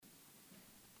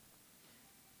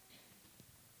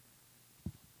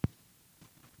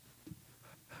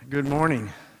Good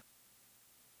morning.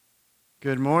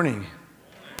 Good morning.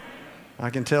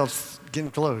 I can tell it's getting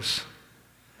close.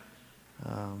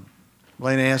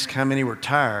 Blaine asked how many were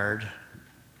tired.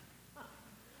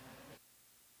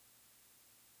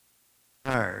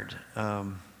 Tired. I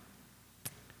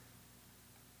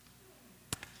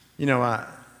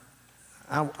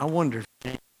wonder if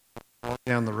he walked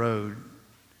down the road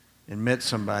and met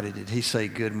somebody, did he say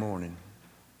good morning?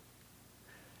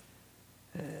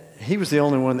 He was the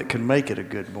only one that could make it a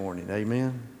good morning.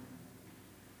 Amen?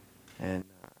 And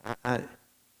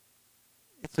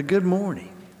it's a good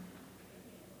morning.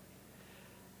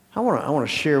 I want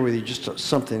to share with you just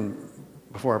something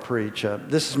before I preach.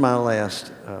 This is my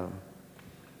last.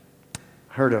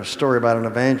 Heard a story about an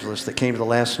evangelist that came to the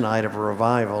last night of a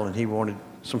revival, and he wanted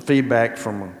some feedback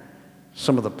from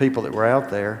some of the people that were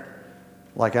out there,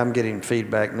 like I'm getting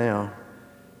feedback now.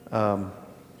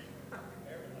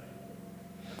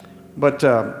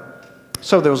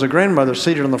 So there was a grandmother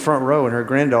seated on the front row, and her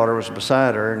granddaughter was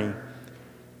beside her, and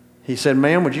he said,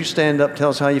 "Ma'am, would you stand up and tell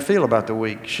us how you feel about the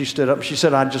week?" She stood up. She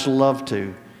said, "I'd just love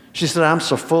to." She said, "I'm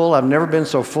so full. I've never been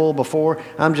so full before.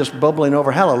 I'm just bubbling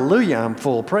over. Hallelujah, I'm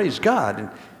full. Praise God." And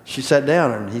she sat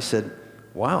down, and he said,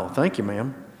 "Wow, thank you,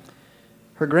 ma'am."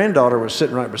 Her granddaughter was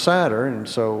sitting right beside her, and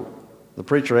so the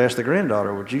preacher asked the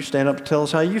granddaughter, "Would you stand up and tell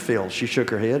us how you feel?" She shook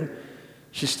her head.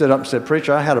 She stood up and said,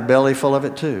 "Preacher, I had a belly full of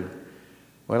it too."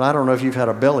 Well, I don't know if you've had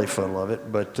a belly full of it,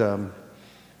 but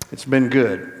it's been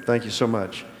good. Thank you so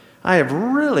much. I have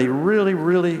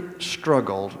really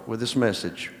struggled with this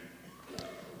message,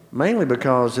 mainly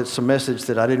because it's a message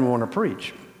that I didn't want to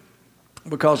preach,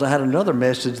 because I had another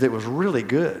message that was really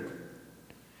good.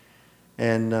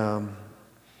 And,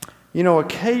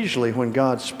 occasionally when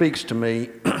God speaks to me,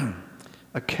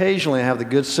 occasionally I have the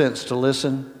good sense to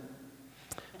listen.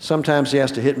 Sometimes he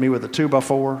has to hit me with a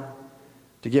 2x4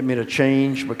 to get me to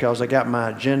change because I got my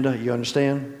agenda, you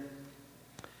understand?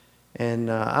 And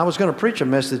I was going to preach a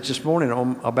message this morning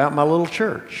about my little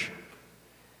church.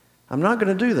 I'm not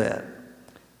going to do that.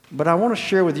 But I want to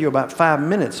share with you about 5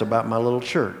 minutes about my little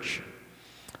church.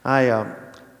 I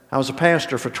was a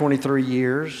pastor for 23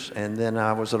 years, and then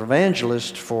I was an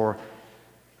evangelist for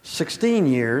 16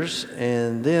 years,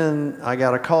 and then I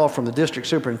got a call from the district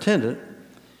superintendent,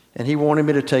 and he wanted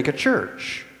me to take a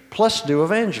church, plus do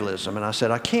evangelism. And I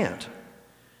said, "I can't.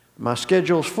 My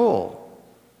schedule's full."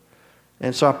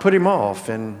 And so I put him off,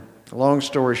 and long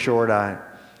story short,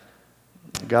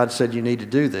 God said, "You need to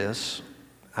do this."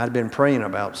 I'd been praying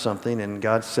about something, and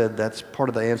God said, "That's part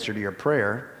of the answer to your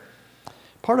prayer."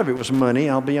 Part of it was money,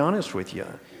 I'll be honest with you.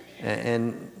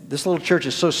 And this little church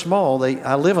is so small,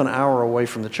 I live an hour away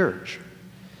from the church.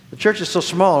 The church is so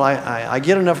small, I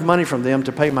get enough money from them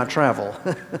to pay my travel.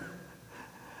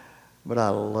 But I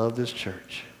love this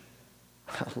church.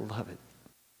 I love it.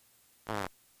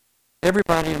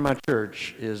 Everybody in my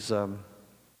church is, I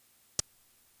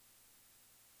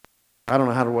don't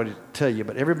know how to tell you,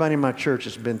 but everybody in my church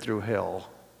has been through hell.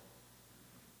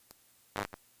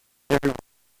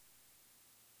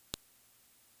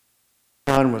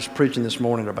 John was preaching this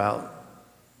morning about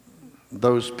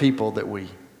those people that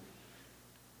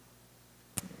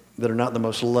are not the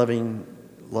most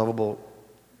lovable,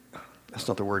 that's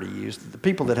not the word he used. The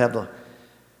people that have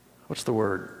what's the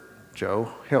word, Joe?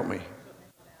 Help me.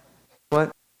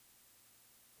 What?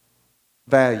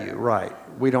 Value, right.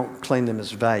 We don't claim them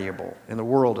as valuable, and the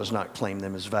world does not claim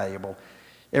them as valuable.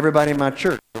 Everybody in my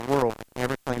church, the world,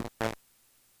 never claimed them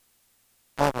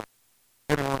as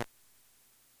valuable.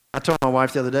 I told my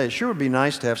wife the other day, it sure would be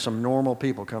nice to have some normal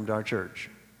people come to our church.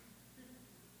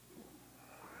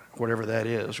 Whatever that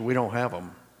is, we don't have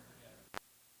them.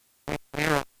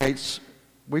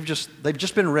 They've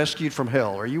just been rescued from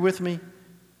hell. Are you with me?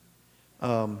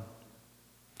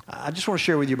 I just want to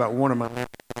share with you about one of my.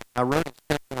 I wrote his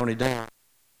testimony down.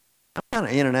 I'm kind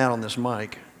of in and out on this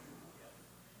mic.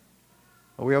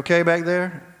 Are we okay back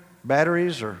there?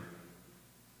 Batteries, or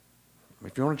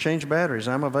if you want to change batteries,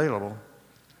 I'm available.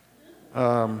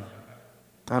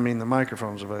 The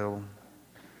microphone's available.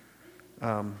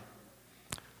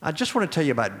 I just want to tell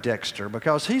you about Dexter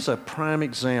because he's a prime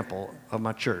example of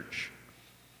my church.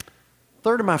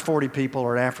 1/3 of my 40 people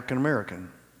are African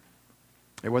American.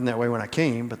 It wasn't that way when I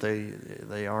came, but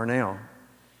they are now.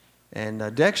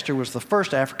 And Dexter was the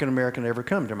first African American to ever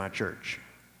come to my church.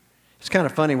 It's kind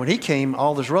of funny, when he came,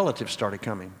 all his relatives started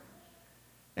coming.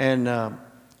 And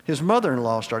his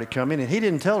mother-in-law started coming, and he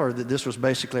didn't tell her that this was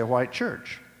basically a white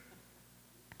church.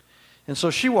 And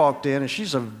so she walked in, and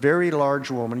she's a very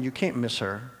large woman. You can't miss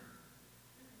her.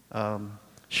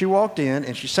 She walked in,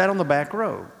 and she sat on the back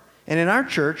row. And in our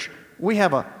church, we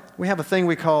have a thing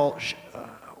we call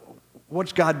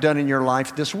what's God done in your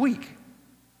life this week?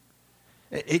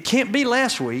 It can't be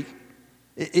last week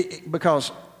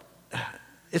because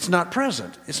it's not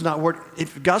present. It's not what,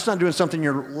 if God's not doing something in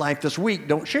your life this week,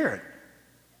 don't share it.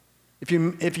 If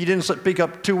you didn't speak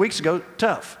up 2 weeks ago,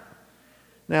 tough.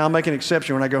 Now, I'll make an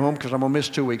exception when I go home because I'm going to miss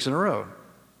 2 weeks in a row.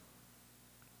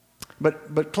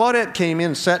 But Claudette came in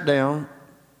and sat down.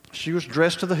 She was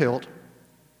dressed to the hilt.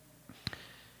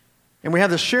 And we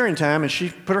had this sharing time, and she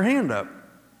put her hand up.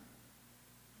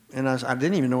 And I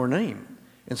didn't even know her name.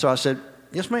 And so I said,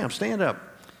 yes, ma'am, stand up.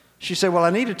 She said, well,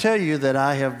 I need to tell you that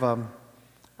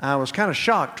I was kind of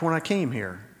shocked when I came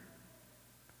here.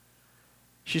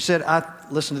 She said,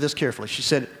 listen to this carefully. She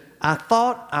said, I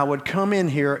thought I would come in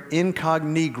here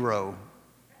incognito.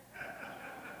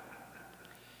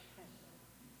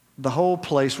 The whole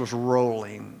place was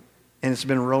rolling, and it's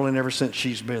been rolling ever since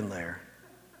she's been there.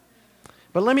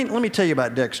 But let me tell you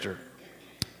about Dexter.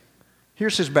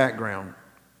 Here's his background.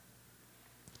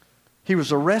 He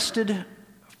was arrested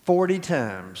 40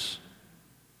 times.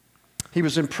 He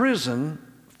was in prison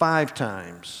 5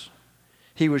 times.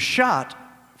 He was shot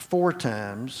 4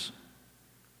 times.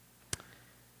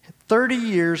 30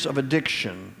 years of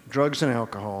addiction, drugs and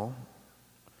alcohol.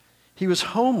 He was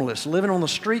homeless, living on the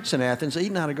streets in Athens,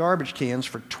 eating out of garbage cans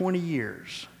for 20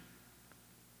 years.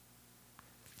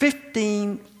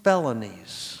 15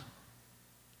 felonies.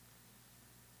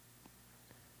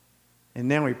 And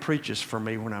now he preaches for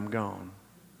me when I'm gone.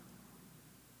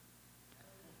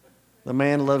 The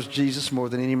man loves Jesus more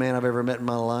than any man I've ever met in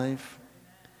my life.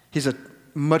 He's a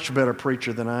much better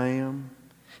preacher than I am.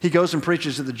 He goes and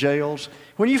preaches at the jails.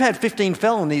 When you've had 15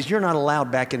 felonies, you're not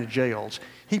allowed back into jails.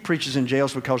 He preaches in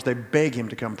jails because they beg him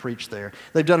to come preach there.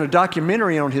 They've done a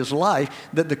documentary on his life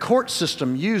that the court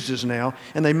system uses now,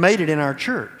 and they made it in our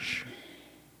church.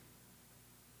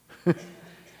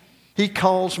 He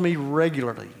calls me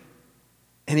regularly,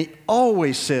 and he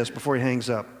always says before he hangs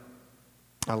up,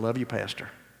 I love you, Pastor.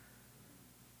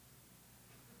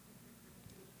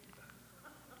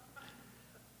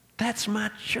 That's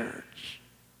my church.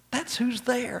 That's who's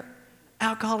there.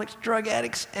 Alcoholics, drug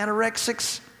addicts,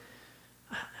 anorexics.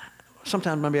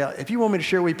 Sometimes maybe, if you want me to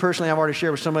share with you personally, I've already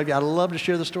shared with some of you. I'd love to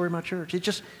share the story of my church.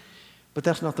 But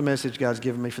that's not the message God's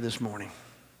given me for this morning.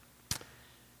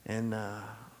 And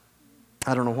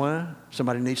I don't know why.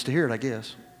 Somebody needs to hear it, I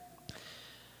guess.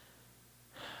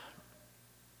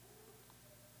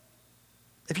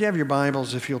 If you have your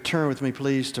Bibles, if you'll turn with me,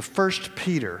 please, to 1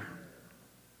 Peter.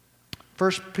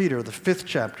 1 Peter, the 5th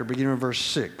chapter, beginning in verse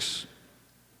 6.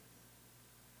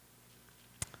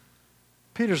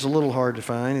 Peter's a little hard to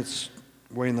find. It's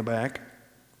way in the back.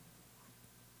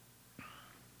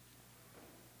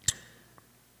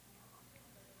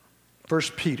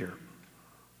 First Peter,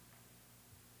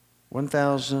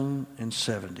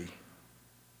 1070.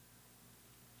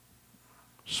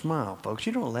 Smile, folks.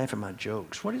 You don't laugh at my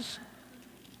jokes. What is...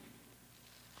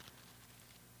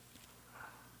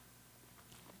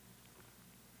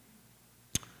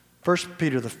 1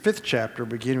 Peter, the 5th chapter,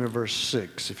 beginning with verse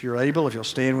 6. If you're able, if you'll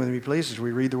stand with me, please, as we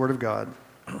read the Word of God.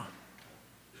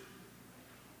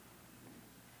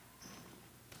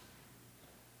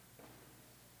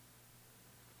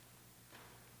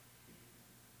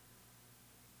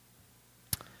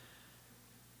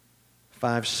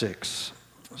 Five, 6.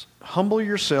 Humble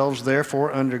yourselves,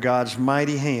 therefore, under God's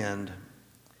mighty hand,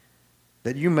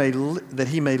 that He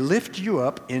may lift you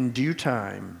up in due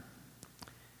time.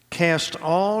 Cast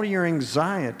all your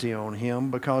anxiety on Him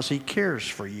because He cares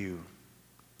for you.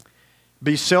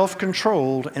 Be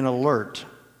self-controlled and alert.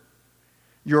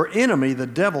 Your enemy, the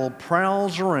devil,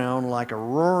 prowls around like a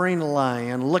roaring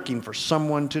lion looking for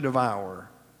someone to devour.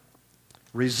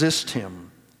 Resist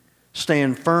him.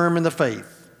 Stand firm in the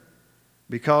faith,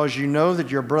 because you know that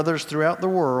your brothers throughout the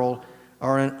world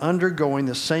are undergoing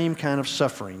the same kind of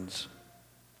sufferings.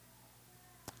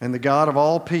 And the God of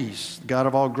all peace, the God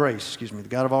of all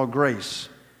grace,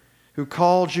 who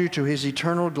called you to His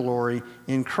eternal glory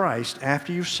in Christ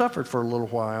after you've suffered for a little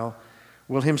while,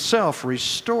 will Himself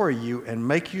restore you and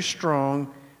make you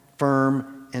strong,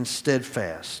 firm, and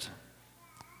steadfast.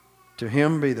 To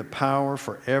Him be the power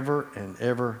forever and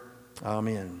ever.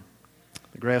 Amen.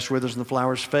 The grass withers and the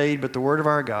flowers fade, but the word of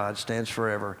our God stands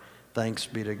forever. Thanks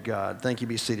be to God. Thank you.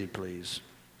 Be seated, please.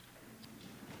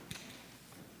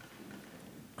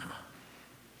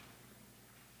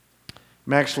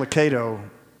 Max Lucado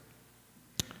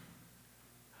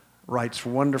writes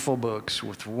wonderful books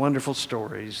with wonderful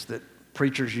stories that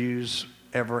preachers use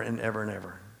ever and ever and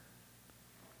ever.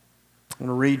 I want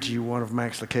to read to you one of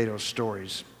Max Lucado's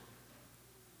stories.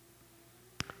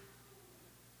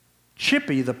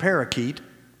 Chippy the parakeet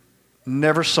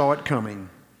never saw it coming.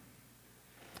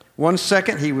 One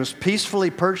second, he was peacefully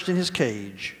perched in his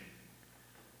cage.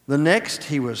 The next,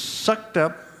 he was sucked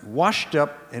up, washed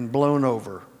up, and blown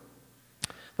over.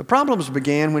 The problems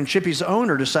began when Chippy's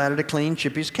owner decided to clean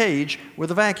Chippy's cage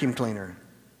with a vacuum cleaner.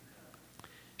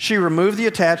 She removed the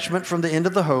attachment from the end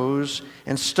of the hose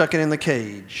and stuck it in the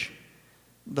cage.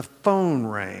 The phone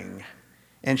rang,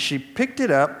 and she picked it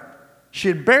up. She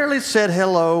had barely said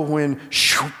hello when,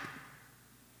 shoo,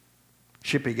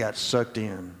 Chippy got sucked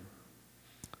in.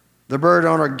 The bird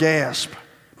owner gasped,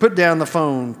 put down the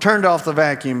phone, turned off the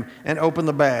vacuum, and opened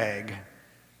the bag.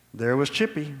 There was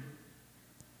Chippy,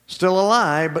 still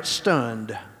alive but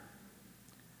stunned.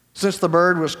 Since the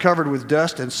bird was covered with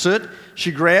dust and soot,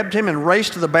 she grabbed him and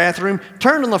raced to the bathroom,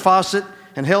 turned on the faucet,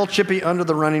 and held Chippy under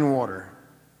the running water.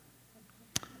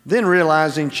 Then,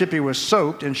 realizing Chippy was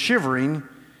soaked and shivering,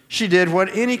 she did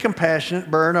what any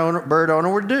compassionate bird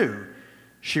owner would do.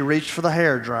 She reached for the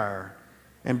hairdryer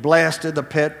and blasted the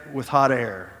pet with hot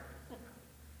air.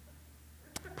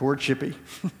 Poor Chippy.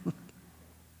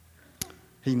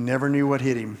 He never knew what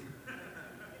hit him.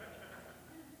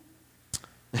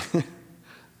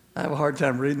 I have a hard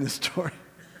time reading this story.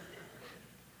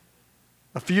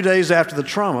 A few days after the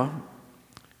trauma,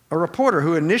 a reporter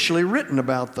who had initially written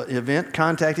about the event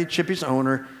contacted Chippy's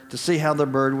owner to see how the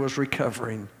bird was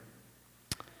recovering.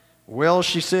 Well,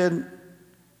 she said,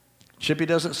 Chippy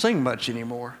doesn't sing much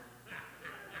anymore.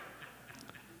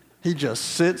 He just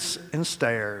sits and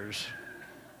stares.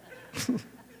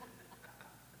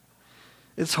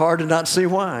 It's hard to not see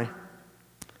why.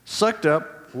 Sucked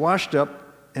up, washed up,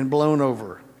 and blown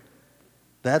over.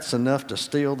 That's enough to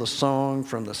steal the song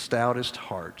from the stoutest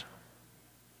heart.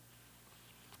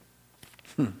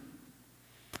 You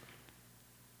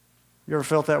ever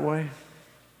felt that way?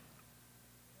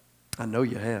 I know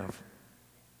you have.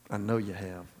 I know you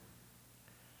have.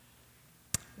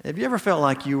 Have you ever felt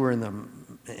like you were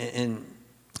in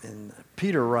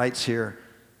Peter writes here,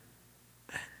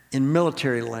 in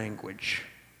military language?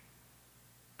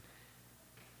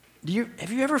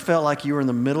 Have you ever felt like you were in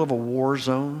the middle of a war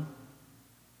zone?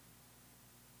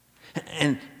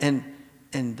 And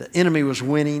the enemy was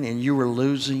winning and you were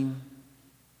losing?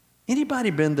 Anybody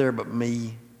been there but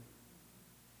me?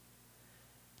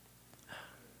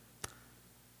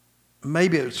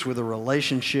 Maybe it's with a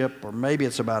relationship, or maybe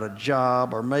it's about a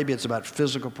job, or maybe it's about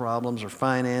physical problems or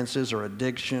finances or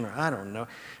addiction, or I don't know.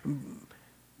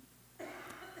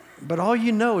 But all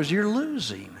you know is you're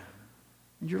losing.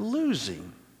 You're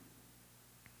losing.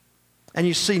 And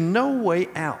you see no way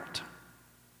out.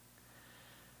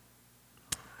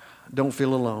 Don't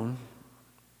feel alone.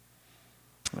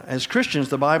 As Christians,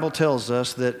 the Bible tells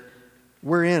us that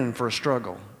we're in for a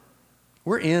struggle.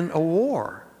 We're in a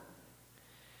war.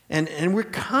 And we're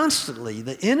constantly,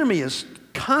 the enemy is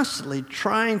constantly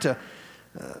trying to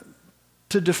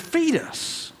defeat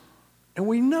us. And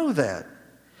we know that.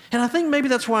 And I think maybe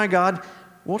that's why God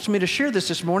wants me to share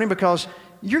this morning, because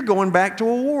you're going back to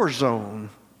a war zone.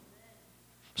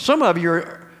 Some of you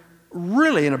are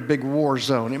really in a big war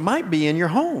zone. It might be in your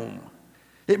home.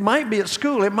 It might be at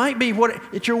school. It might be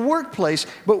at your workplace.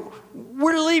 But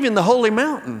we're leaving the holy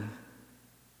mountain.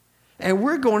 And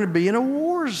we're going to be in a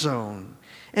war zone.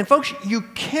 And folks, you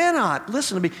cannot,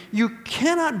 listen to me, you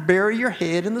cannot bury your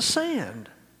head in the sand.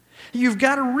 You've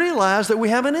got to realize that we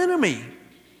have an enemy.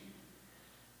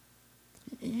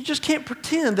 You just can't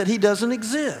pretend that he doesn't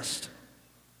exist.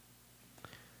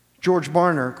 George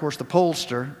Barna, of course, the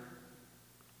pollster,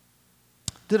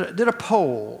 did a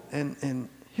poll, and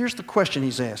here's the question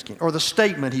he's asking, or the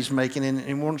statement he's making,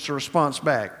 and wants a response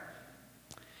back.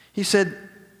 He said,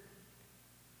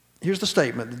 here's the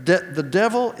statement: the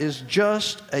devil is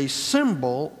just a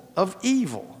symbol of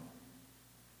evil.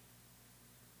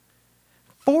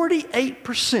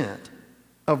 48%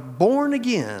 of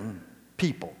born-again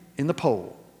people in the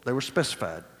poll, they were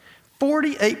specified,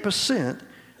 48%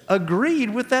 agreed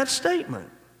with that statement.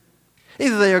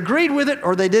 Either they agreed with it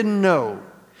or they didn't know.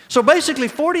 So basically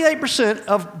 48%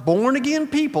 of born-again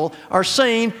people are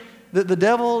saying that the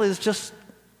devil is just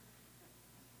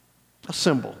a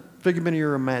symbol, figment of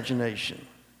your imagination.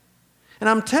 And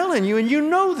I'm telling you, and you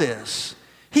know this,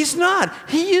 he's not.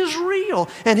 He is real.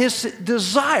 And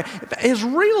his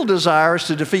real desire is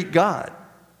to defeat God.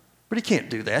 But he can't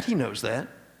do that. He knows that.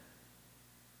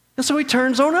 And so he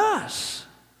turns on us,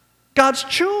 God's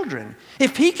children.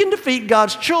 If he can defeat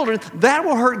God's children, that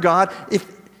will hurt God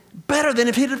better than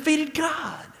if he defeated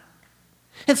God.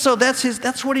 And so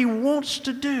that's what he wants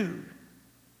to do.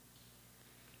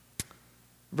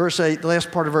 Verse 8, the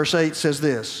last part of verse 8 says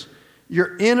this: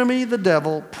 your enemy, the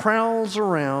devil, prowls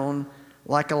around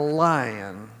like a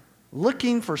lion,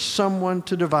 looking for someone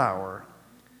to devour.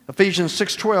 Ephesians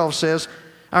 6:12 says,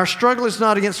 our struggle is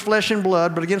not against flesh and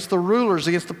blood, but against the rulers,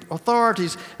 against the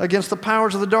authorities, against the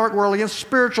powers of the dark world, against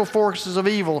spiritual forces of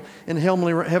evil in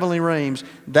heavenly realms.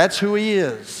 That's who he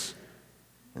is.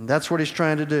 And that's what he's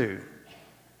trying to do.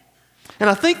 And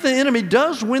I think the enemy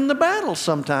does win the battle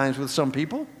sometimes with some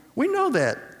people. We know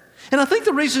that. And I think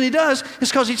the reason he does is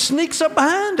because he sneaks up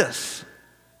behind us.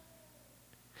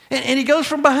 And he goes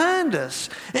from behind us.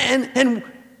 And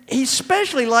he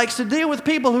especially likes to deal with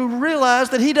people who realize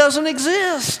that he doesn't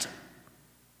exist.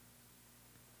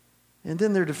 And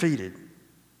then they're defeated.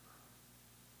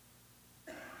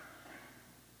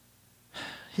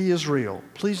 He is real.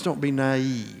 Please don't be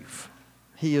naive.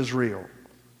 He is real.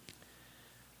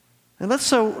 And let's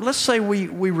say we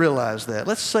realize that.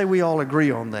 Let's say we all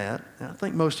agree on that. I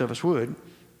think most of us would.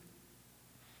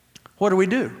 What do we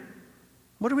do?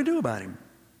 What do we do about him?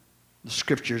 The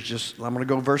scriptures just, I'm going to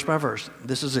go verse by verse.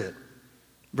 This is it.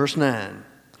 Verse 9.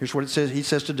 Here's what it says. He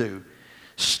says to do.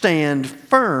 Stand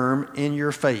firm in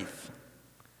your faith.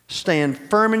 Stand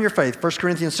firm in your faith. 1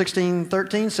 Corinthians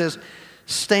 16:13 says,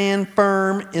 stand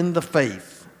firm in the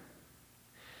faith.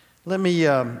 Let me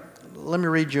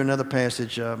read you another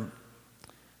passage from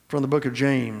the book of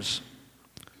James.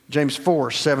 James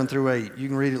 4:7-8. You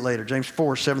can read it later. James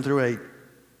 4:7-8.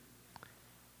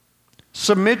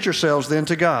 Submit yourselves then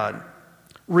to God.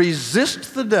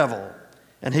 Resist the devil,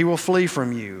 and he will flee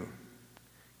from you.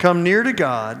 Come near to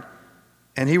God,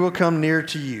 and he will come near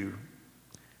to you.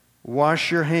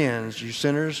 Wash your hands, you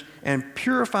sinners, and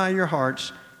purify your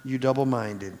hearts, you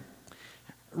double-minded.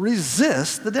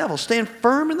 Resist the devil. Stand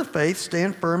firm in the faith.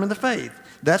 Stand firm in the faith.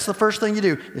 That's the first thing you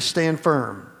do, is stand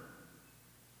firm.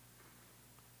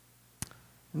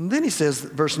 And then he says,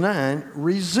 verse 9,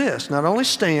 resist. Not only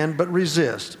stand, but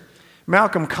resist.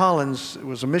 Malcolm Collins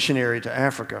was a missionary to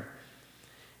Africa,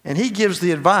 and he gives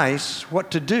the advice what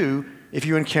to do if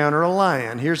you encounter a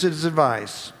lion. Here's his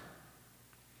advice.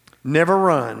 Never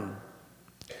run.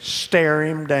 Stare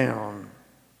him down.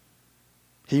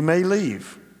 He may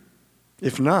leave.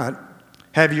 If not,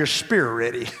 have your spear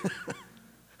ready.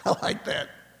 I like that.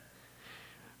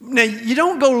 Now, you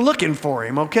don't go looking for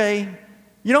him, okay?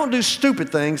 You don't do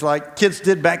stupid things like kids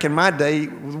did back in my day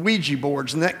with Ouija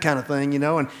boards and that kind of thing,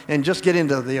 and just get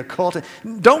into the occult.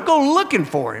 Don't go looking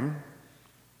for him.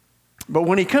 But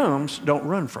when he comes, don't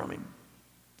run from him.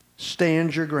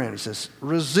 Stand your ground. He says,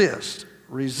 resist,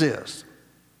 resist.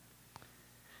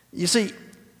 You see,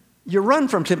 you run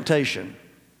from temptation,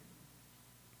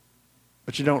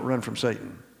 but you don't run from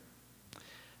Satan.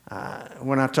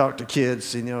 When I talk to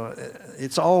kids,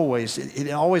 it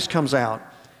always comes out.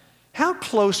 How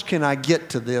close can I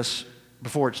get to this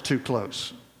before it's too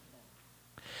close?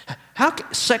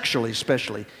 Sexually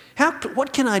especially,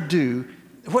 what can I do?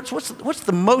 What's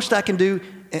the most I can do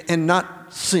and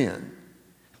not sin?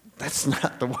 That's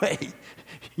not the way.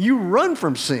 You run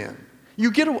from sin.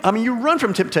 You run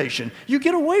from temptation. You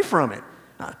get away from it.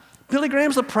 Billy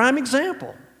Graham's the prime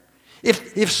example.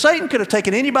 If Satan could have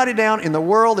taken anybody down in the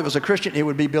world that was a Christian, it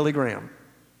would be Billy Graham.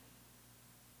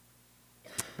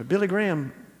 But Billy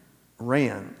Graham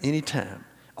ran anytime,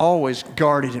 always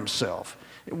guarded himself.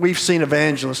 We've seen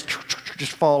evangelists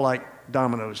just fall like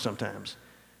dominoes sometimes,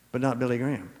 but not Billy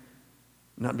Graham.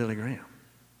 Not Billy Graham.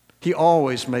 He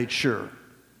always made sure.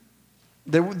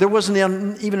 There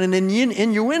wasn't even an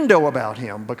innuendo about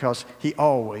him because he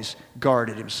always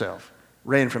guarded himself,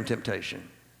 ran from temptation.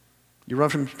 You run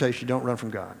from temptation, you don't run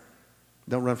from God.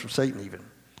 Don't run from Satan even.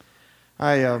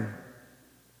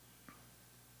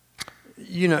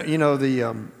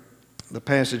 The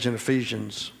passage in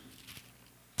Ephesians,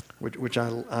 which I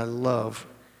love,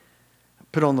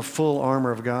 put on the full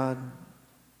armor of God.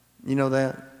 You know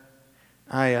that?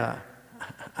 I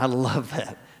love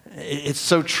that. It's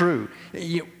so true.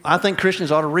 I think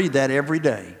Christians ought to read that every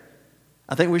day.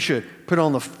 I think we should put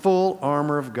on the full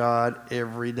armor of God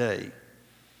every day.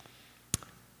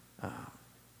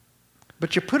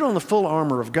 But you put on the full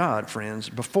armor of God, friends,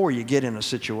 before you get in a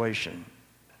situation.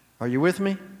 Are you with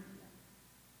me?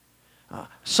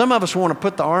 Some of us want to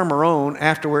put the armor on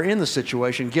after we're in the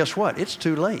situation. Guess what? It's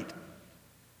too late.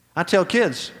 I tell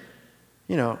kids,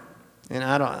 and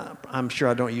I'm sure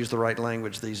I don't use the right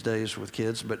language these days with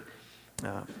kids, but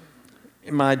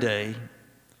in my day,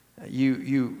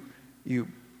 you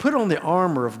put on the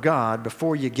armor of God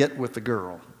before you get with the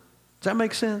girl. Does that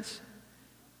make sense?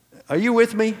 Are you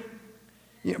with me?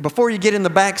 Before you get in the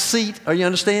back seat, are you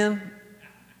understand?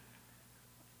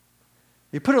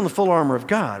 You put on the full armor of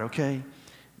God, okay?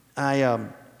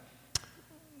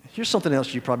 Here's something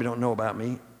else you probably don't know about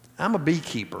me. I'm a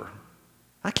beekeeper.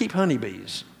 I keep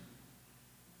honeybees.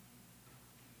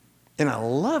 And I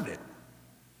love it.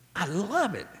 I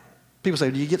love it. People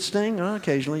say, do you get sting? Oh,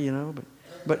 occasionally, you know.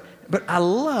 But I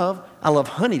love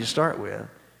honey to start with.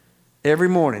 Every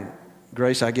morning,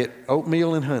 Grace, I get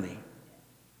oatmeal and honey.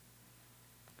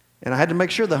 And I had to make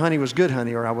sure the honey was good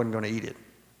honey or I wasn't going to eat it.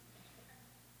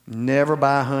 Never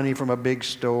buy honey from a big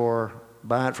store.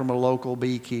 Buy it from a local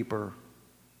beekeeper.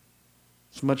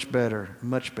 It's much better,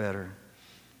 much better.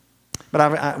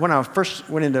 But when I first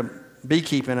went into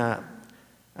beekeeping,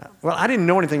 I didn't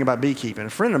know anything about beekeeping. A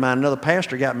friend of mine, another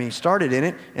pastor, got me started in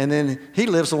it, and then he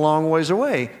lives a long ways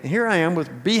away. And here I am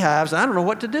with beehives, and I don't know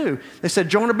what to do. They said,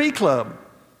 join a bee club.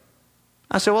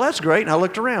 I said, well, that's great. And I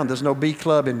looked around. There's no bee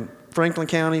club in Franklin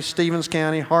County, Stevens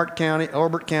County, Hart County,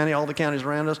 Elbert County, all the counties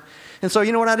around us. And so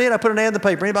you know what I did? I put an ad in the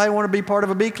paper. Anybody want to be part of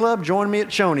a bee club? Join me at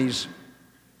Shoney's.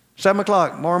 7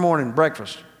 o'clock tomorrow morning,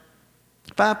 breakfast.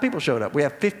 5 people showed up. We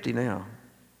have 50 now.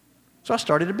 So I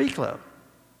started a bee club.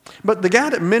 But the guy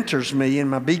that mentors me in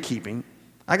my beekeeping,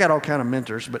 I got all kind of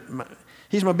mentors, but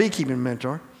he's my beekeeping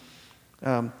mentor.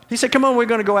 He said, come on, we're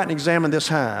going to go out and examine this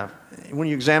hive. When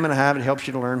you examine a hive, it helps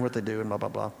you to learn what they do and blah, blah,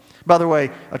 blah. By the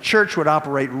way, a church would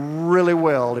operate really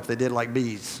well if they did like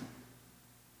bees.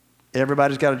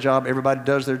 Everybody's got a job. Everybody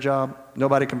does their job.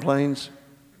 Nobody complains.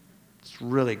 It's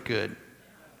really good.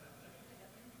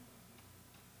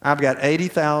 I've got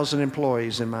 80,000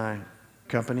 employees in my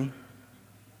company,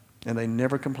 and they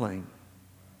never complain.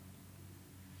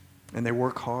 And they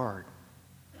work hard.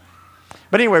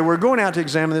 But anyway, we're going out to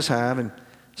examine this hive, and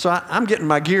so I'm getting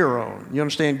my gear on. You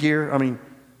understand gear? I mean,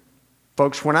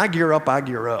 folks, when I gear up, I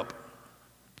gear up.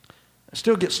 I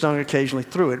still get stung occasionally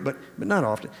through it, but not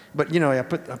often. But, you know, I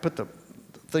put the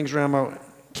things around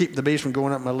keep the bees from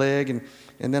going up my leg,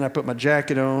 and then I put my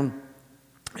jacket on.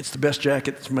 It's the best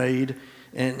jacket that's made.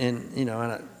 And you know,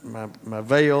 and my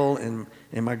veil and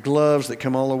my gloves that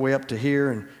come all the way up to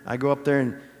here, and I go up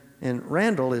there, and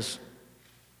Randall is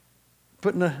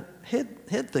putting a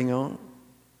head thing on,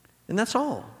 and that's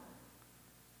all.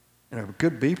 And a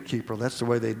good beekeeper, that's the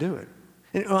way they do it.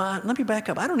 And let me back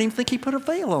up. I don't even think he put a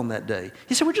veil on that day.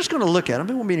 He said, we're just going to look at him.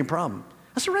 It won't be any problem.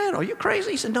 I said, Randall, are you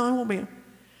crazy? He said, no, it won't be.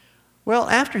 Well,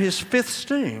 after his 5th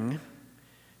sting,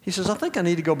 he says, I think I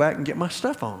need to go back and get my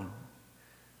stuff on.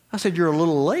 I said, you're a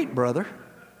little late, brother.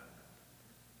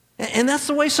 And that's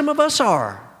the way some of us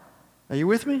are. Are you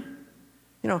with me?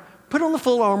 You know, put on the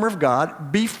full armor of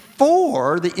God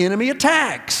before the enemy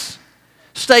attacks.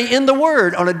 Stay in the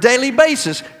Word on a daily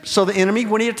basis so the enemy,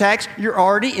 when he attacks, you're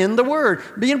already in the Word.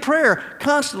 Be in prayer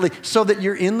constantly so that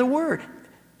you're in the Word.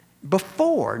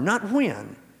 Before, not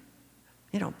when.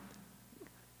 You know,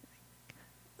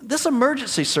 this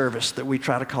emergency service that we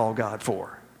try to call God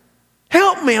for.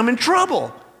 Help me, I'm in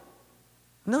trouble.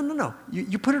 No.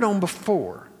 You put it on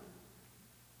before.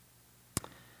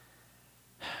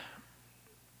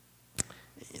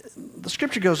 The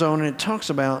scripture goes on and it talks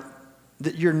about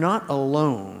that you're not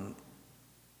alone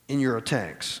in your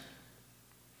attacks.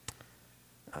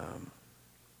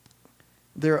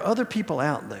 There are other people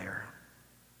out there.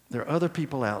 There are other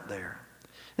people out there.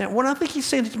 Now, what I think he's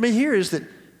saying to me here is that,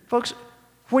 folks,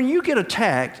 when you get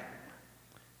attacked,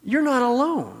 you're not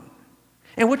alone.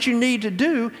 And what you need to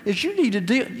do is you need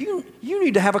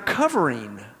to have a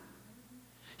covering.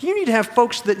 You need to have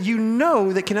folks that you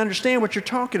know that can understand what you're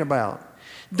talking about.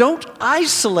 Don't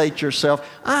isolate yourself.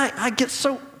 I get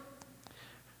so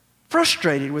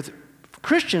frustrated with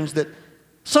Christians that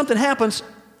something happens,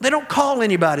 they don't call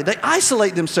anybody. They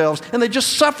isolate themselves and they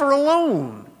just suffer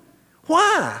alone.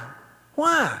 Why?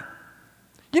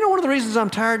 You know one of the reasons I'm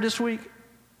tired this week?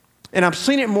 And I've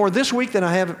seen it more this week than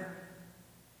I have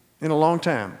in a long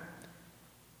time.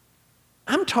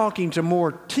 I'm talking to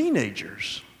more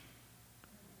teenagers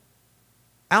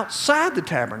outside the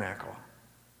tabernacle.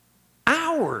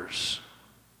 Hours.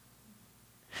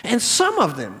 And some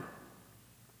of them,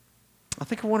 I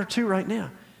think of 1 or 2 right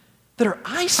now, that are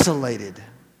isolated.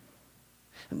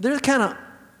 They're kind of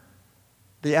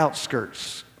the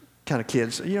outskirts kind of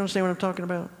kids. You understand what I'm talking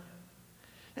about?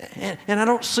 And I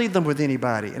don't see them with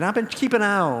anybody. And I've been keeping an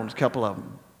eye on a couple of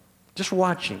them. Just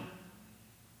watching.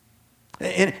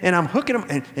 And I'm hooking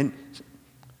them. And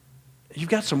you've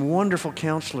got some wonderful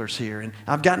counselors here. And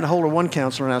I've gotten a hold of one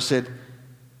counselor and I said,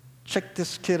 check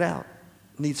this kid out.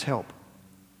 Needs help.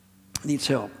 Needs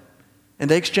help. And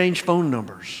they exchange phone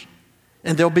numbers.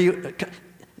 And they'll be...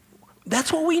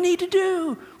 That's what we need to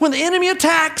do. When the enemy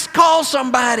attacks, call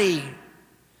somebody.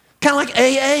 Kind of like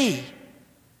AA.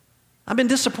 I've been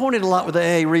disappointed a lot with the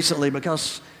AA recently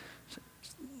because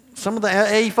some of the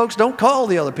AA folks don't call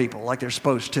the other people like they're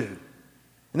supposed to.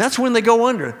 And that's when they go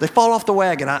under. They fall off the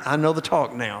wagon. I know the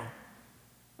talk now.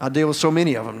 I deal with so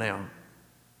many of them now.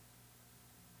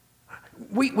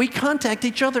 We contact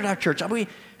each other at our church.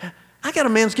 I got a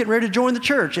man that's getting ready to join the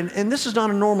church, and this is not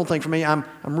a normal thing for me. I'm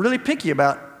really picky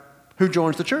about who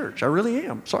joins the church. I really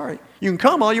am. Sorry. You can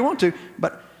come all you want to,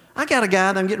 but I got a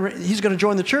guy that I'm getting ready, he's going to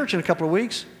join the church in a couple of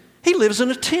weeks. He lives in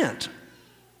a tent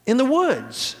in the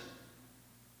woods.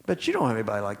 But you don't have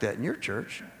anybody like that in your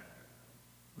church.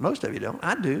 Most of you don't.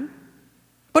 I do.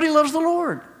 But he loves the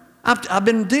Lord. I've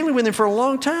been dealing with him for a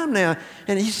long time now,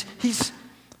 and he's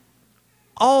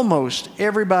almost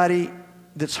everybody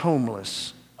that's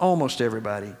homeless, almost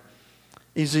everybody,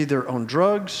 is either on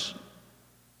drugs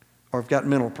or have got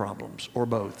mental problems, or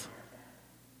both.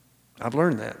 I've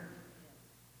learned that.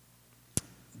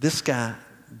 This guy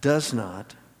does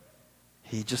not.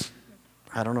 He just,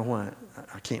 I don't know why.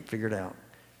 I can't figure it out.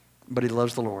 But he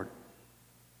loves the Lord.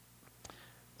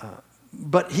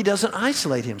 But he doesn't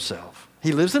isolate himself.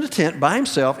 He lives in a tent by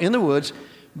himself in the woods,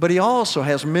 but he also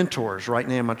has mentors right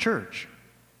now in my church.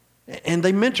 And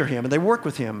they mentor him, and they work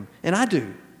with him, and I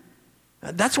do.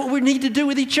 That's what we need to do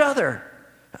with each other.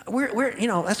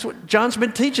 That's what John's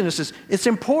been teaching us. It's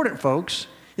important, folks.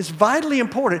 It's vitally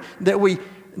important that we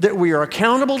are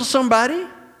accountable to somebody.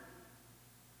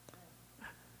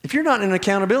 If you're not in an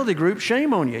accountability group,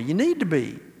 shame on you. You need to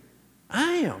be.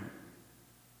 I am.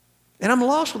 And I'm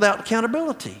lost without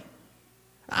accountability.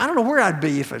 I don't know where I'd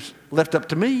be if it's left up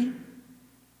to me.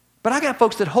 But I got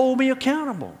folks that hold me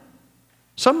accountable.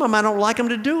 Some of them, I don't like them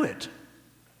to do it.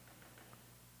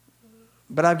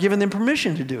 But I've given them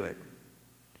permission to do it.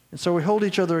 And so we hold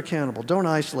each other accountable. Don't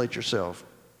isolate yourself.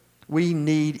 We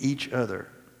need each other.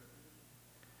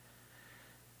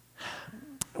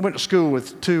 I went to school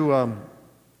with two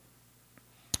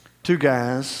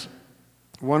guys.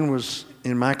 One was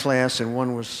in my class and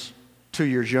one was 2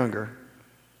 years younger.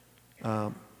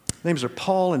 Names are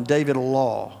Paul and David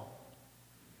Law.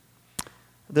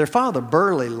 Their father,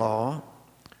 Burley Law,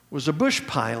 was a bush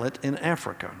pilot in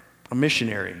Africa, a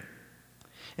missionary.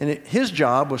 And his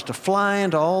job was to fly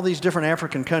into all these different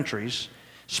African countries,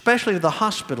 especially to the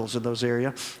hospitals in those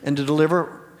areas, and to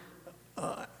deliver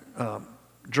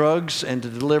drugs and to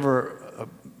deliver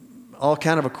all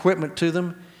kind of equipment to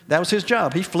them. That was his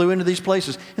job. He flew into these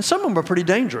places. And some of them were pretty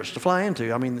dangerous to fly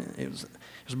into. I mean, it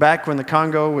was back when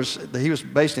he was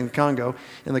based in Congo,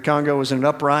 and the Congo was in an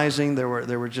uprising. There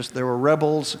were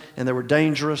rebels, and they were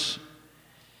dangerous.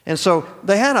 And so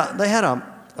they had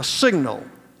a signal.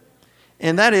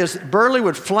 And that is, Burley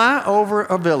would fly over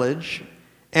a village,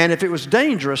 and if it was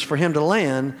dangerous for him to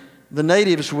land, the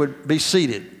natives would be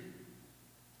seated.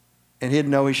 And he'd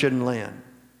know he shouldn't land.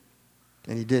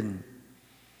 And he didn't.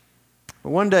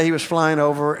 But one day he was flying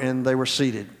over, and they were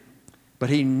seated. But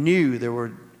he knew there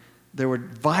were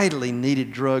vitally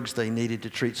needed drugs they needed to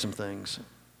treat some things.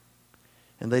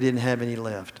 And they didn't have any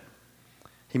left.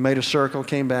 He made a circle,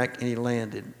 came back, and he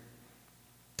landed.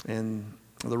 And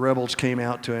the rebels came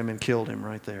out to him and killed him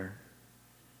right there.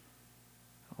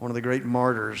 One of the great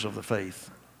martyrs of the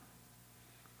faith.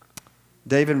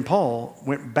 David and Paul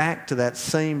went back to that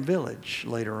same village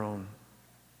later on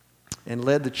and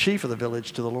led the chief of the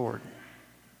village to the Lord.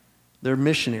 They're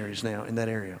missionaries now in that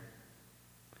area.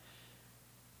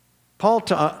 Paul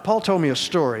told me a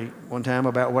story one time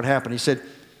about what happened. He said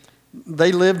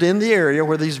they lived in the area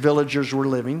where these villagers were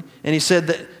living, and he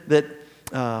said that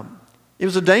it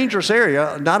was a dangerous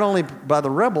area, not only by the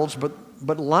rebels,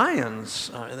 but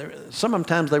lions.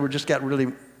 Sometimes they got really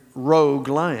rogue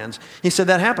lions. He said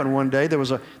that happened one day. There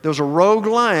was a rogue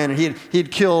lion, and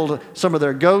he'd killed some of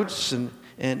their goats and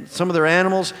some of their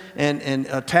animals and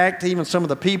attacked even some of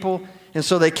the people. And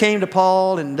so they came to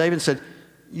Paul and David and said,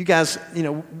 you guys,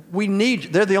 we need you.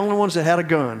 They're the only ones that had a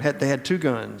gun. They had 2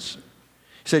 guns.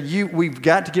 He said, we've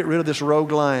got to get rid of this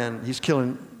rogue lion. He's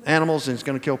killing animals and he's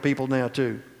going to kill people now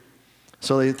too.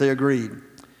 So they agreed.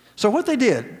 So what they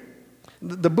did,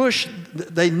 the bush,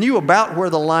 they knew about where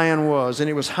the lion was, and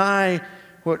it was high,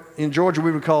 what in Georgia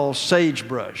we would call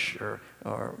sagebrush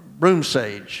or broom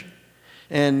sage.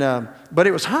 But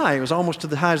it was high. It was almost to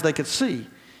the high as they could see.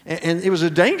 And it was a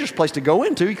dangerous place to go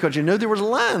into because you knew there was a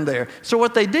lion there. So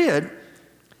what they did,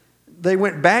 they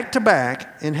went back to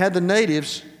back and had the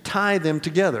natives tie them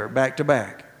together back to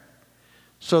back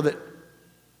so that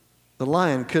the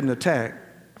lion couldn't attack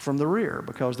from the rear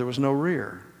because there was no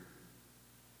rear.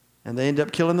 And they ended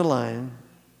up killing the lion.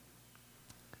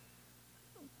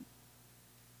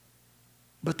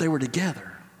 But they were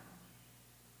together.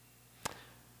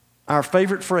 Our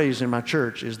favorite phrase in my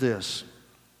church is this.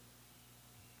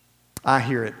 I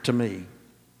hear it to me.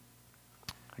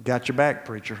 I got your back,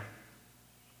 preacher.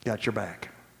 Got your back.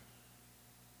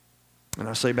 And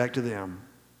I say back to them,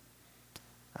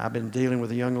 I've been dealing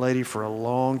with a young lady for a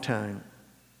long time.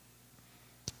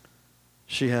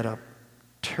 She had a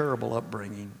terrible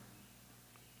upbringing.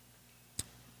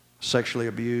 sexually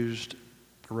abused,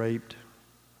 raped,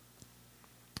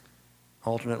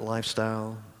 alternate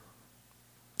lifestyle.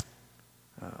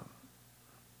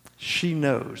 She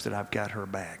knows that I've got her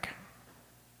back.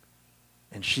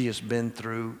 And she has been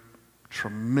through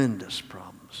tremendous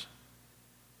problems.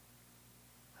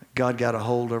 God got a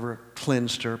hold of her,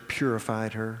 cleansed her,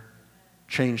 purified her,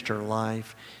 changed her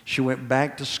life. She went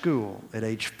back to school at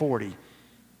age 40,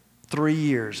 3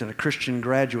 years in a Christian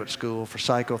graduate school for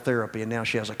psychotherapy, and now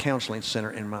she has a counseling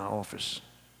center in my office.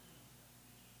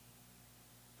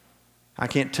 I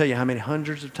can't tell you how many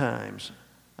hundreds of times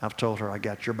I've told her, I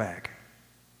got your back.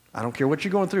 I don't care what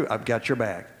you're going through, I've got your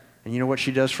back. And you know what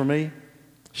she does for me?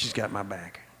 She's got my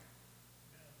back.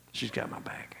 She's got my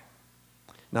back.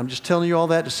 And I'm just telling you all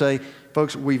that to say,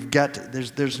 folks, we've got to,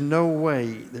 there's no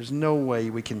way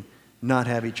we can not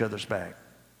have each other's back.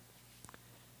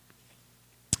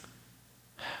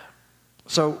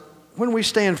 So when we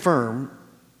stand firm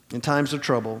in times of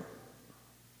trouble,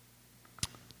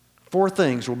 4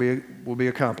 things will be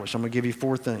accomplished. I'm going to give you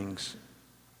 4 things.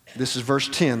 This is verse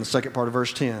 10, the second part of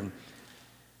verse 10.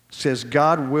 It says,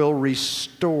 God will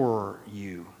restore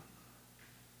you.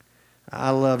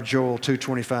 I love Joel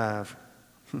 2:25.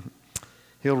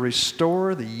 He'll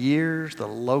restore the years the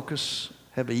locusts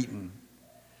have eaten.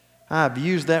 I've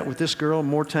used that with this girl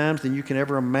more times than you can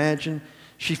ever imagine.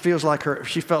 She felt like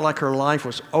her life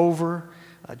was over.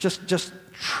 Just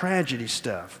tragedy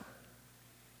stuff.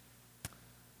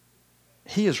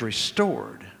 He has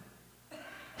restored.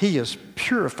 He has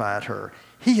purified her.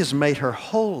 He has made her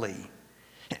holy.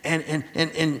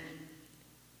 And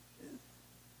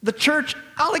the church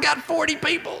only got 40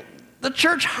 people. The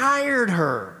church hired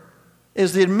her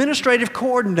as the administrative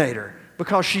coordinator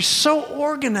because she's so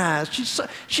organized.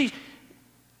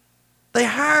 They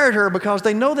hired her because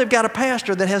they know they've got a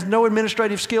pastor that has no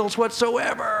administrative skills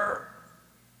whatsoever.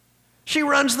 She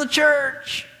runs the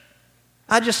church.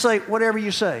 I just say, whatever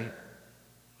you say.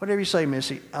 Whatever you say,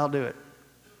 Missy, I'll do it.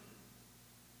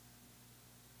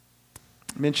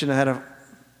 Mentioned I had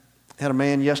a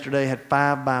man yesterday, had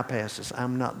 5 bypasses.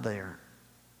 I'm not there.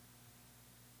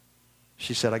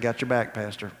 She said, I got your back,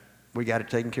 Pastor. We got it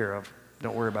taken care of.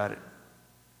 Don't worry about it.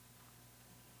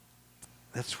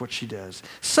 That's what she does.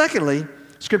 Secondly,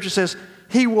 Scripture says,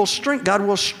 God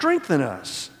will strengthen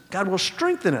us. God will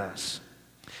strengthen us.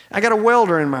 I got a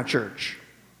welder in my church.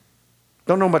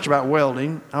 Don't know much about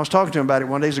welding. I was talking to him about it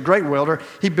one day. He's a great welder.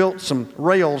 He built some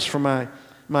rails for my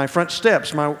front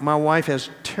steps. My wife has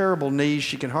terrible knees.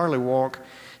 She can hardly walk.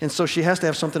 And so she has to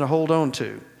have something to hold on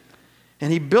to.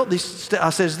 And he built these.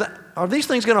 I said, are these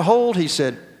things going to hold? He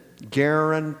said,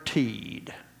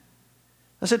 guaranteed.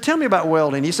 I said, tell me about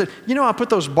welding. He said, I put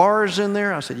those bars in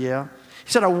there. I said, yeah.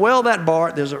 He said, I weld that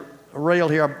bar. There's a rail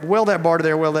here. I weld that bar to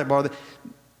there, weld that bar there.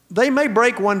 They may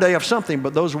break one day of something,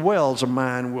 but those welds of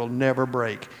mine will never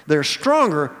break. They're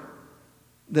stronger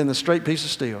than the straight piece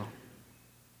of steel.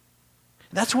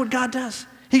 That's what God does.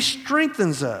 He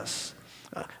strengthens us.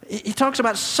 He talks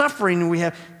about suffering.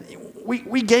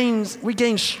 We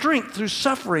gain strength through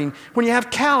suffering. When you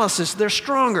have calluses, they're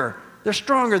stronger. They're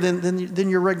stronger than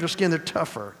your regular skin. They're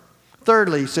tougher.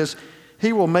 Thirdly, he says,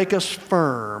 He will make us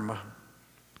firm.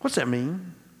 What's that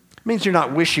mean? It means you're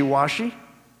not wishy-washy.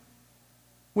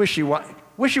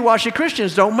 Wishy-washy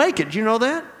Christians don't make it. Do you know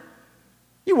that?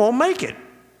 You won't make it.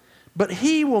 But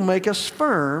He will make us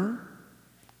firm.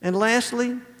 And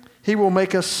lastly, He will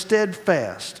make us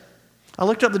steadfast. I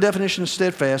looked up the definition of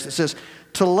steadfast. It says,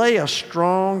 to lay a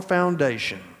strong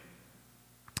foundation.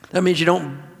 That means you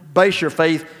don't base your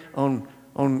faith on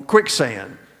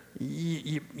quicksand.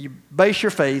 You base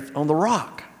your faith on the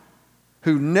rock,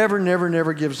 who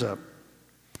never gives up.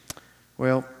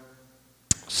 Well,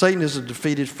 Satan is a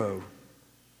defeated foe.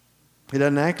 He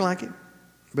doesn't act like it,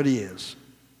 but he is.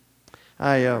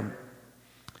 I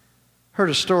heard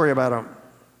a story about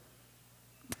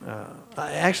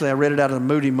I read it out of the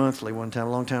Moody Monthly one time, a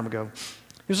long time ago.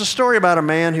 It was a story about a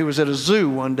man who was at a zoo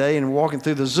one day and walking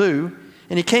through the zoo,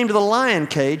 and he came to the lion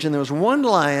cage, and there was one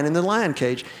lion in the lion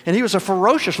cage, and he was a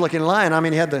ferocious-looking lion. I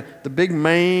mean, he had the big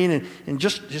mane and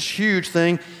just this huge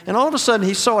thing, and all of a sudden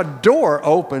he saw a door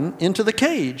open into the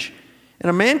cage, and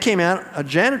a man came out, a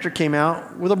janitor came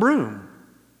out with a broom,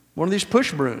 one of these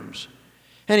push brooms,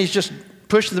 and he's just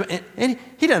pushing them, and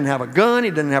he doesn't have a gun, he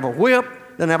doesn't have a whip,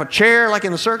 doesn't have a chair like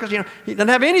in the circus, he doesn't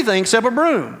have anything except a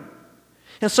broom.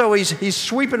 And so he's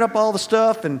sweeping up all the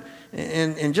stuff and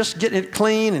just getting it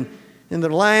clean, and the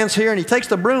lion's here, and he takes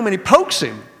the broom and he pokes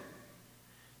him.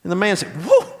 And the man said,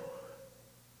 whoa,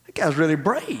 that guy's really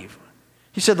brave.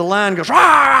 He said the lion goes,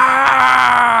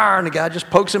 "Rawr!" And the guy just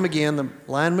pokes him again. The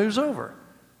lion moves over.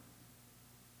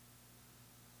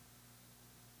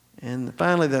 And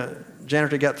finally, the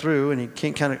janitor got through, and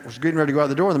he kind of was getting ready to go out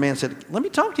the door. And the man said, "Let me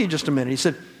talk to you just a minute." He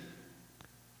said,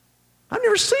 "I've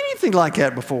never seen anything like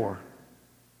that before.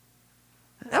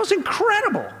 That was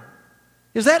incredible.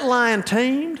 Is that lion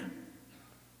tamed?"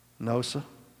 "No, sir.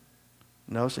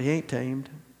 No, sir, he ain't tamed."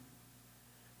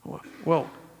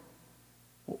 Well,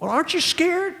 aren't you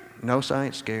scared?" "No, sir, I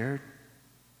ain't scared."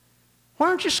 "Why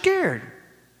aren't you scared?"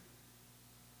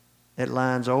 "That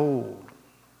lion's old.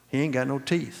 He ain't got no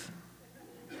teeth."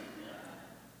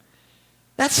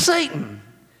 That's Satan.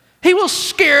 He will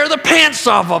scare the pants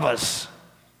off of us.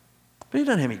 But he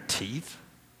doesn't have any teeth.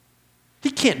 He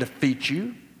can't defeat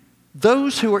you.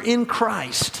 Those who are in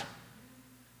Christ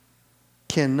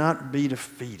cannot be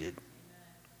defeated.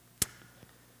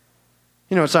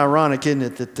 You know, it's ironic, isn't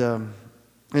it, that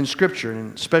in Scripture,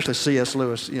 and especially C.S.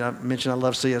 Lewis, you know, I mentioned I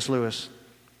love C.S. Lewis.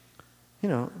 You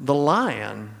know, the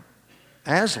lion,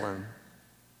 Aslan,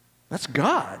 that's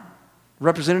God,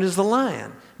 represented as the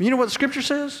lion. You know what the Scripture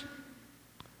says?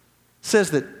 It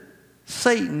says that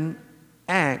Satan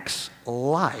acts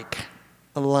like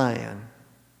a lion.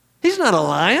 He's not a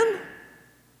lion.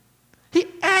 He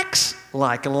acts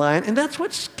like a lion, and that's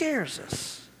what scares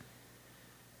us.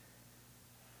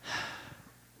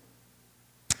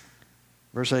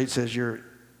 Verse 8 says, "Your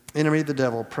enemy, the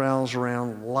devil, prowls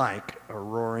around like a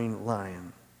roaring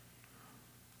lion."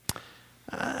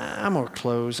 I'm going to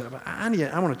close. I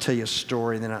want to tell you a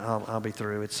story, and then I'll be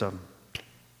through. It's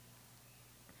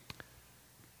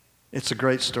a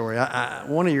great story.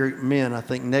 One of your men, I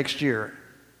think, next year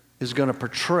is going to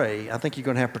portray. I think you're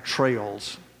going to have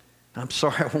portrayals. I'm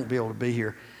sorry I won't be able to be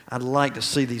here. I'd like to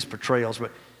see these portrayals,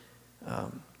 but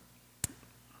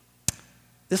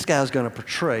this guy's going to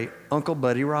portray Uncle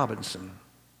Buddy Robinson.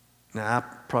 Now, I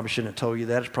probably shouldn't have told you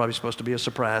that. It's probably supposed to be a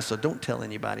surprise, so don't tell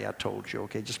anybody I told you,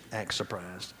 okay? Just act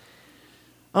surprised.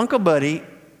 Uncle Buddy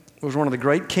was one of the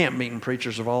great camp meeting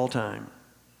preachers of all time.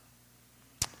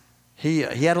 He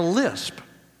had a lisp,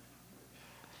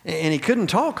 and he couldn't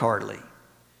talk hardly.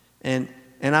 And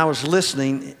I was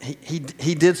listening.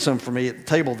 He did some for me at the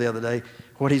table the other day,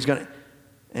 what he's going to...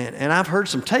 And I've heard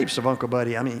some tapes of Uncle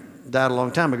Buddy. I mean, died a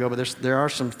long time ago, but there are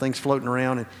some things floating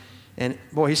around, and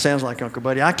boy, he sounds like Uncle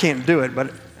Buddy. I can't do it,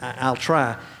 but I'll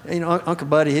try. You know, Uncle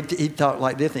Buddy, he talked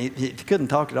like this, and he couldn't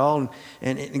talk at all,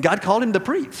 and God called him to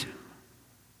preach.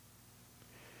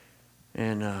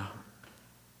 And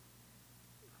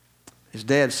his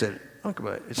dad said, "Uncle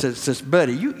Buddy," it says,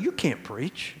 "Buddy, you can't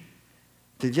preach."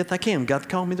 He said, "Yes, I can. God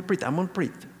called me to preach. I'm going to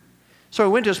preach." So he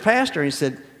went to his pastor, and he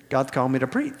said, "God called me to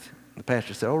preach." The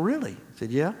pastor said, "Oh, really?" He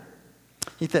said, "Yeah."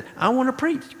 He said, "I want to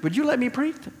preach. Would you let me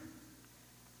preach?"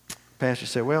 The pastor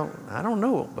said, "Well, I don't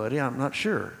know, buddy. I'm not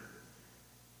sure.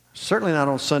 Certainly not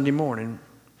on Sunday morning.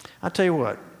 I tell you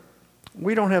what,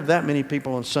 we don't have that many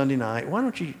people on Sunday night. Why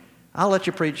don't you, I'll let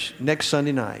you preach next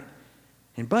Sunday night."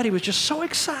 And Buddy was just so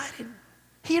excited.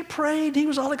 He had prayed. He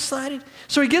was all excited.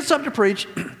 So he gets up to preach.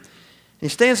 He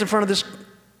stands in front of this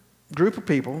group of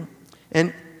people,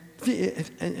 and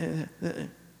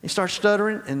he starts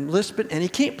stuttering and lisping, and he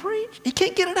can't preach. He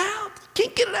can't get it out.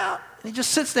 Can't get it out. And he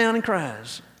just sits down and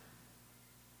cries.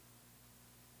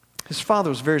 His father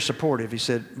was very supportive. He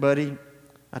said, "Buddy,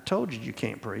 I told you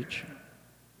can't preach."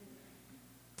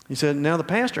 He said, "Now the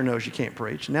pastor knows you can't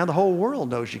preach. Now the whole world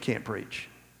knows you can't preach."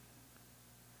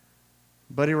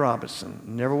 Buddy Robinson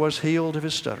never was healed of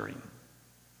his stuttering,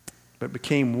 but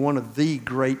became one of the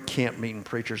great camp meeting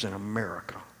preachers in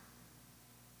America.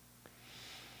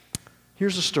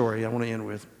 Here's a story I want to end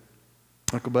with.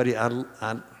 Uncle Buddy,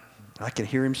 I can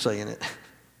hear him saying it.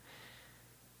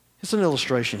 It's an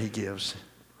illustration he gives.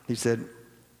 He said,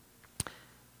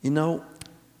 "You know,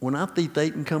 when I see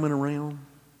Satan coming around,"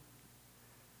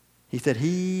 he said,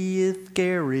 "he is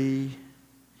scary.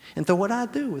 And so what I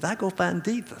do is I go find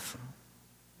Jesus.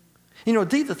 You know,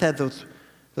 Jesus had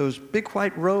those big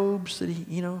white robes that he,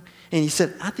 you know, and he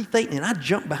said, I see Satan, and I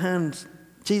jump behind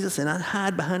Jesus, and I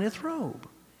hide behind his robe."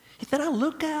 He said, "I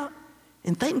look out,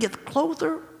 and Satan gets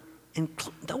closer, and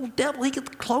the old devil, he gets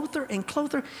closer and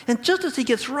closer, and just as he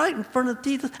gets right in front of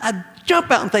Jesus, I jump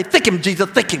out and say, 'Thick him, Jesus,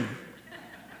 thick him.'"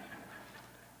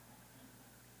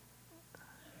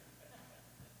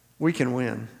 We can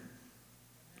win.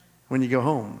 When you go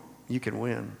home, you can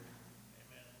win.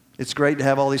 It's great to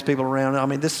have all these people around. I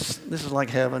mean, this is like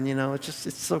heaven, you know.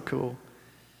 It's so cool.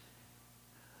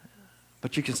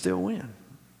 But you can still win.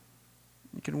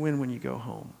 You can win when you go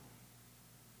home.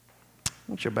 I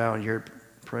want you to bow in your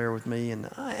prayer with me, and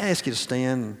I ask you to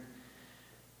stand.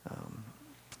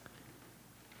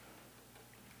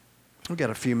 We've got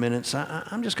a few minutes.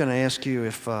 I'm just going to ask you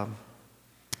if I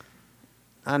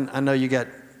know you got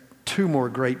two more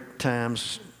great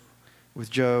times with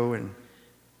Joe,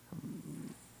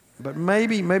 but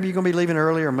maybe you're going to be leaving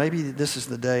early, or maybe this is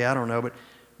the day. I don't know, but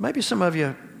maybe some of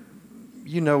you,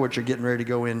 you know what you're getting ready to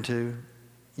go into.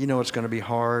 You know it's going to be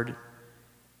hard.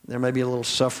 There may be a little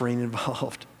suffering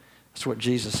involved. That's what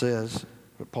Jesus says,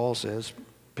 what Paul says,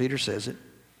 Peter says it.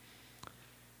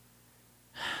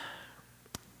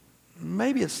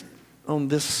 Maybe it's on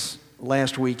this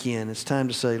last weekend, it's time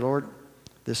to say, Lord,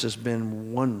 this has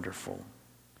been wonderful,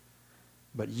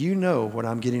 but you know what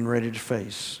I'm getting ready to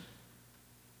face.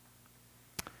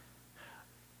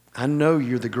 I know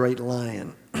you're the great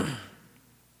lion.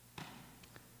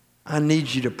 I need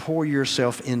you to pour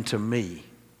yourself into me.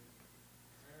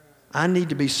 I need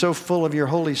to be so full of your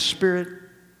Holy Spirit,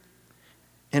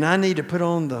 and I need to put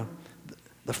on the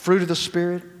fruit of the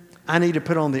Spirit. I need to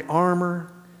put on the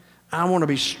armor. I want to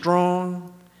be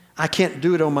strong. I can't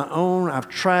do it on my own. I've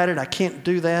tried it. I can't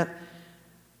do that.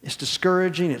 It's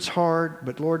discouraging. It's hard.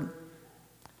 But Lord,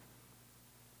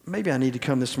 maybe I need to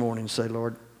come this morning and say,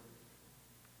 Lord,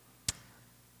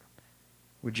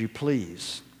 would you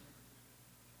please,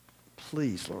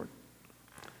 Lord,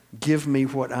 give me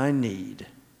what I need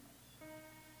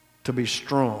to be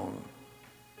strong,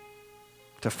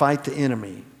 to fight the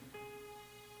enemy,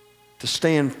 to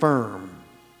stand firm,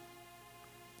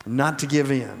 not to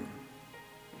give in.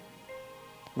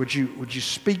 Would you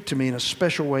speak to me in a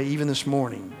special way even this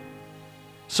morning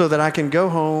so that I can go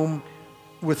home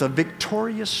with a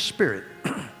victorious spirit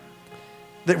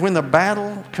that when the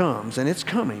battle comes, and it's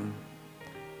coming,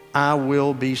 I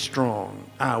will be strong.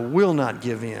 I will not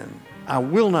give in. I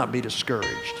will not be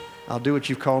discouraged. I'll do what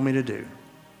you've called me to do.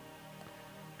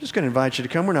 I'm just going to invite you to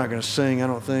come. We're not going to sing, I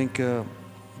don't think,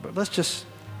 but let's just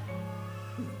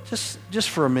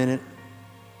for a minute.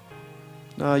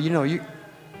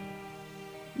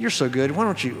 You're so good. Why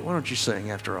don't you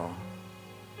sing after all,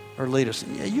 or lead us?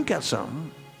 Yeah, you got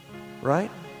something,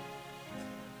 right?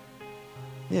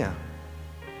 Yeah.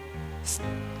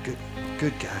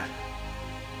 Good God.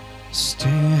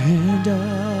 Stand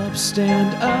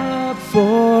up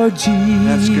for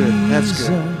Jesus. That's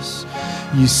good.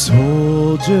 You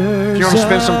soldiers. If you want to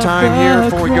spend some time here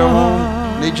before we go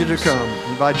home, need you to come.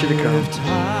 Invite you to come. Lift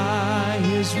high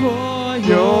his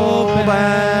Your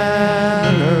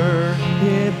banner.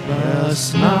 It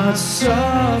must not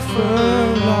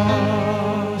suffer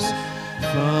loss.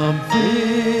 From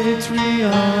victory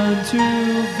unto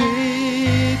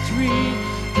victory,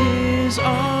 his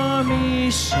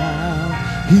army shall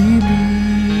he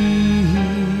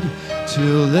lead,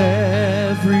 till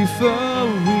every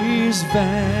foe is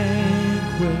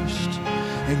vanquished,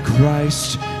 and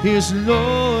Christ is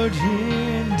Lord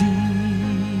indeed.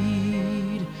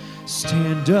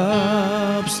 Stand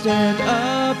up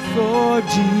for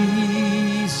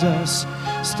Jesus.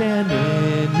 Stand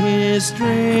in his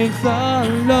strength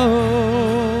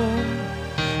alone.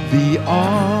 The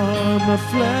arm of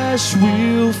flesh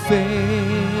will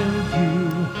fail you.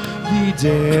 Ye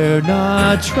dare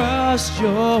not trust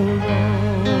your own.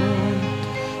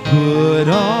 Put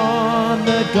on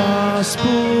the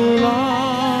gospel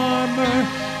armor,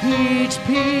 each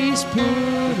piece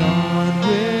put on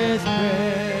with prayer.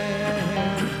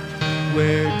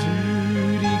 Where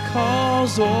duty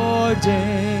calls or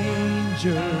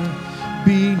danger,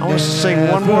 be I want us to sing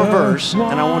one more verse,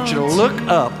 and I want you to look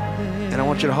up, and I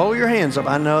want you to hold your hands up.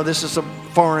 I know this is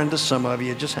foreign to some of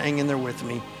you. Just hang in there with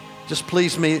me. Just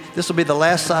please me. This will be the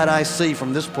last sight I see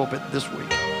from this pulpit this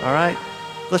week. All right?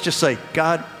 Let's just say,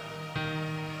 God,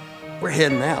 we're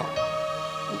heading out.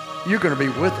 You're going to be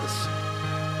with us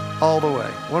all the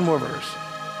way. One more verse.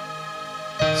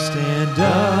 Stand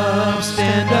up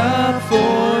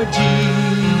for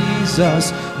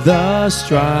Jesus. The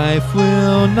strife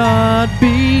will not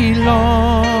be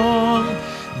long.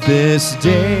 This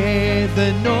day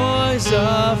the noise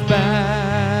of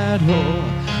battle,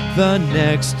 the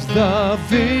next the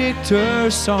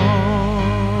victor's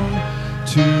song.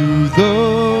 To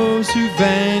those who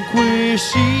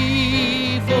vanquish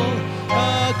evil,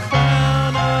 a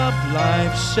crown of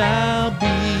life shall be.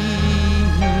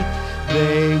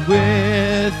 They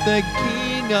with the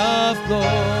King of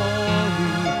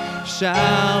glory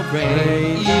shall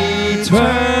reign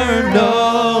eternally.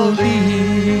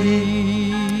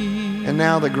 And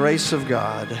now the grace of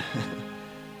God,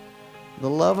 the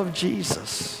love of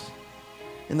Jesus,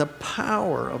 and the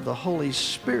power of the Holy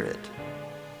Spirit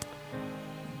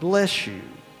bless you,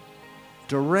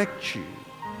 direct you,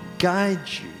 guide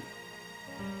you.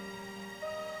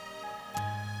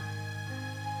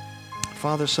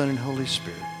 Father, Son, and Holy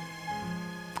Spirit.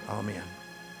 Amen.